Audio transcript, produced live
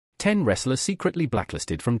10 Wrestlers Secretly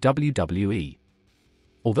Blacklisted from WWE.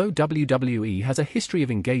 Although WWE has a history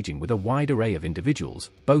of engaging with a wide array of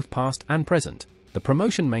individuals, both past and present, the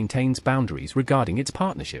promotion maintains boundaries regarding its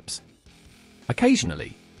partnerships.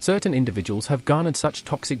 Occasionally, certain individuals have garnered such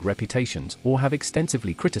toxic reputations or have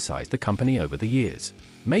extensively criticized the company over the years,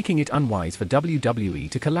 making it unwise for WWE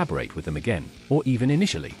to collaborate with them again, or even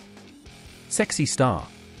initially. Sexy Star.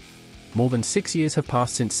 More than 6 years have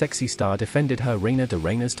passed since Sexy Star defended her Reina de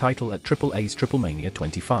Reinas title at AAA's Triplemania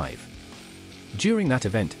 25. During that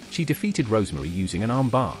event, she defeated Rosemary using an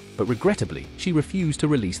armbar, but regrettably, she refused to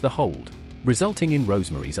release the hold, resulting in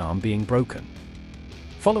Rosemary's arm being broken.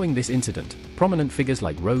 Following this incident, prominent figures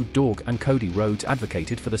like Road Dogg and Cody Rhodes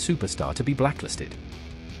advocated for the superstar to be blacklisted.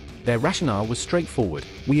 Their rationale was straightforward: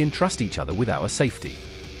 we entrust each other with our safety.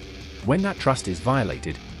 When that trust is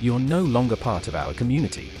violated, you're no longer part of our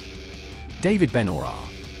community. David Ben-Hur.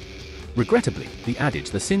 Regrettably, the adage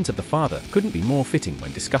 "the sins of the father" couldn't be more fitting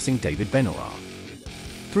when discussing David Ben-Hur.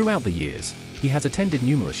 Throughout the years, he has attended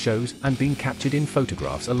numerous shows and been captured in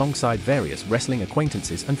photographs alongside various wrestling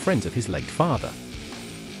acquaintances and friends of his late father.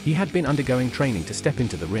 He had been undergoing training to step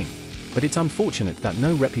into the ring, but it's unfortunate that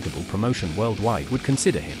no reputable promotion worldwide would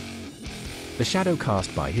consider him. The shadow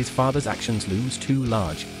cast by his father's actions looms too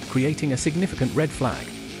large, creating a significant red flag.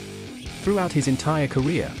 Throughout his entire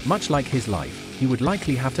career, much like his life, he would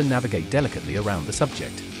likely have to navigate delicately around the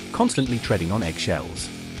subject, constantly treading on eggshells.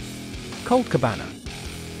 Colt Cabana.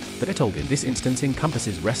 The title in this instance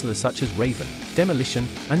encompasses wrestlers such as Raven, Demolition,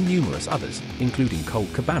 and numerous others, including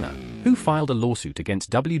Colt Cabana, who filed a lawsuit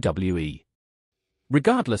against WWE.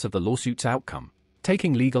 Regardless of the lawsuit's outcome,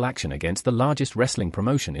 taking legal action against the largest wrestling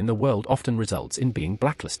promotion in the world often results in being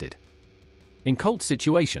blacklisted. In Colt's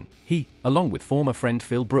situation, he, along with former friend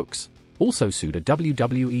Phil Brooks, also sued a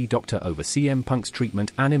WWE doctor over CM Punk's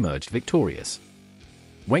treatment and emerged victorious.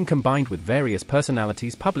 When combined with various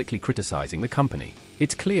personalities publicly criticizing the company,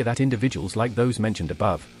 it's clear that individuals like those mentioned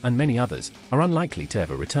above, and many others, are unlikely to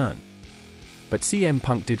ever return. But CM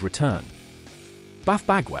Punk did return. Buff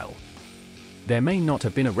Bagwell. There may not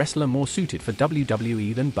have been a wrestler more suited for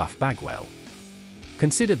WWE than Buff Bagwell.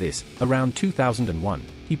 Consider this: around 2001,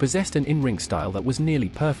 he possessed an in-ring style that was nearly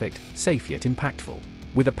perfect, safe yet impactful,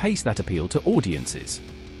 with a pace that appealed to audiences.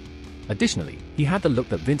 Additionally, he had the look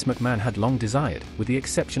that Vince McMahon had long desired, with the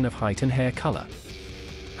exception of height and hair color.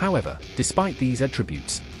 However, despite these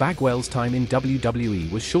attributes, Bagwell's time in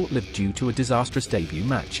WWE was short-lived due to a disastrous debut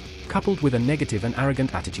match, coupled with a negative and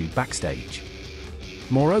arrogant attitude backstage.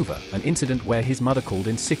 Moreover, an incident where his mother called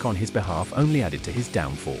in sick on his behalf only added to his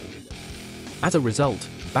downfall. As a result,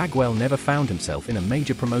 Bagwell never found himself in a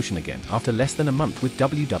major promotion again after less than a month with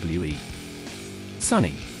WWE.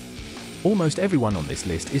 Sunny. Almost everyone on this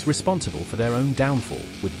list is responsible for their own downfall,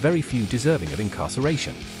 with very few deserving of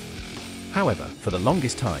incarceration. However, for the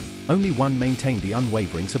longest time, only one maintained the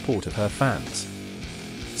unwavering support of her fans.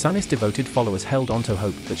 Sunny's devoted followers held on to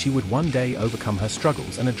hope that she would one day overcome her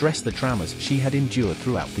struggles and address the traumas she had endured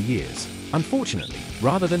throughout the years. Unfortunately,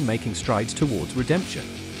 rather than making strides towards redemption,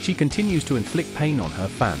 she continues to inflict pain on her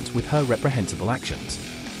fans with her reprehensible actions.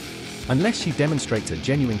 Unless she demonstrates a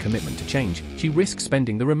genuine commitment to change, she risks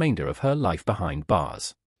spending the remainder of her life behind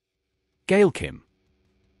bars. Gail Kim.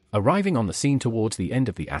 Arriving on the scene towards the end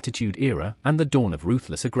of the Attitude Era and the dawn of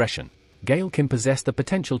ruthless aggression, Gail Kim possessed the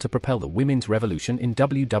potential to propel the women's revolution in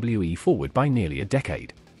WWE forward by nearly a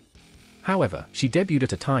decade. However, she debuted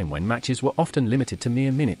at a time when matches were often limited to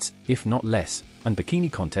mere minutes, if not less, and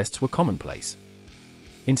bikini contests were commonplace.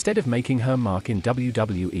 Instead of making her mark in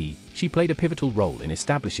WWE, she played a pivotal role in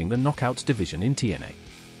establishing the Knockouts division in TNA.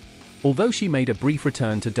 Although she made a brief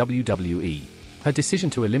return to WWE, her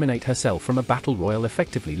decision to eliminate herself from a battle royal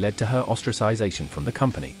effectively led to her ostracization from the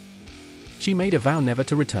company. She made a vow never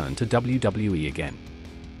to return to WWE again.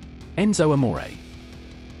 Enzo Amore.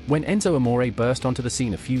 When Enzo Amore burst onto the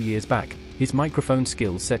scene a few years back, his microphone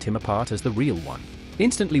skills set him apart as the real one,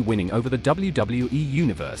 instantly winning over the WWE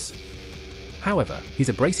Universe. However, his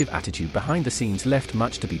abrasive attitude behind the scenes left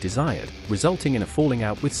much to be desired, resulting in a falling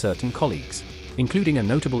out with certain colleagues, including a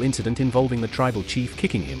notable incident involving the tribal chief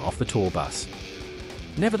kicking him off the tour bus.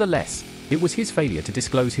 Nevertheless, it was his failure to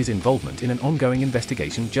disclose his involvement in an ongoing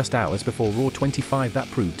investigation just hours before Raw 25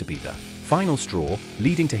 that proved to be the final straw,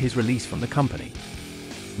 leading to his release from the company.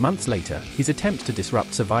 Months later, his attempt to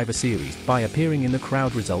disrupt Survivor Series by appearing in the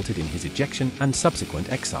crowd resulted in his ejection and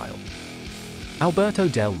subsequent exile. Alberto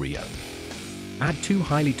Del Rio. Add two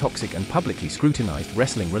highly toxic and publicly scrutinized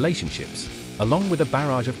wrestling relationships, along with a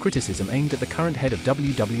barrage of criticism aimed at the current head of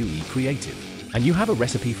WWE Creative, and you have a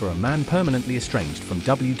recipe for a man permanently estranged from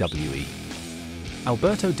WWE.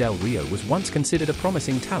 Alberto Del Rio was once considered a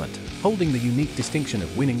promising talent, holding the unique distinction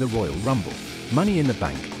of winning the Royal Rumble, Money in the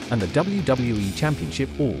Bank, and the WWE Championship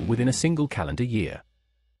all within a single calendar year.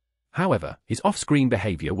 However, his off-screen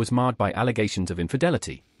behavior was marred by allegations of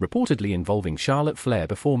infidelity, reportedly involving Charlotte Flair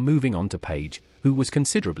before moving on to Paige, who was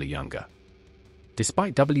considerably younger.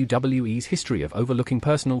 Despite WWE's history of overlooking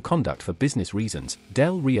personal conduct for business reasons,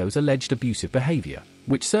 Del Rio's alleged abusive behavior,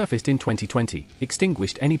 which surfaced in 2020,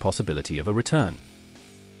 extinguished any possibility of a return.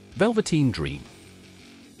 Velveteen Dream.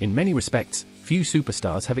 In many respects, few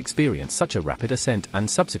superstars have experienced such a rapid ascent and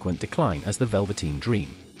subsequent decline as the Velveteen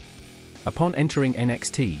Dream. Upon entering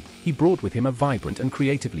NXT, he brought with him a vibrant and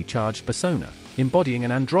creatively charged persona, embodying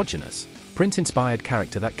an androgynous, Prince-inspired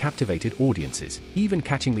character that captivated audiences, even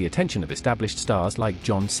catching the attention of established stars like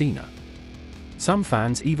John Cena. Some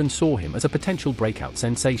fans even saw him as a potential breakout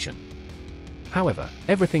sensation. However,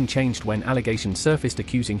 everything changed when allegations surfaced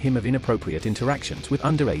accusing him of inappropriate interactions with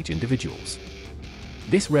underage individuals.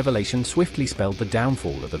 This revelation swiftly spelled the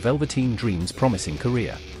downfall of the Velveteen Dream's promising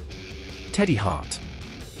career. Teddy Hart.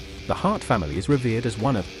 The Hart family is revered as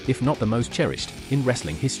one of, if not the most cherished, in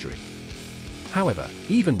wrestling history. However,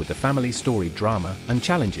 even with the family's storied drama and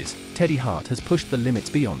challenges, Teddy Hart has pushed the limits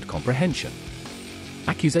beyond comprehension.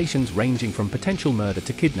 Accusations ranging from potential murder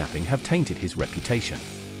to kidnapping have tainted his reputation.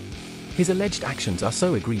 His alleged actions are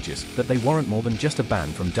so egregious that they warrant more than just a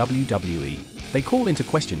ban from WWE. They call into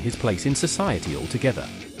question his place in society altogether.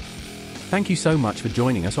 Thank you so much for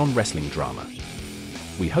joining us on Wrestling Drama.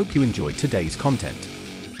 We hope you enjoyed today's content.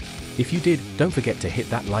 If you did, don't forget to hit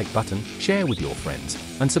that like button, share with your friends,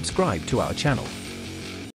 and subscribe to our channel.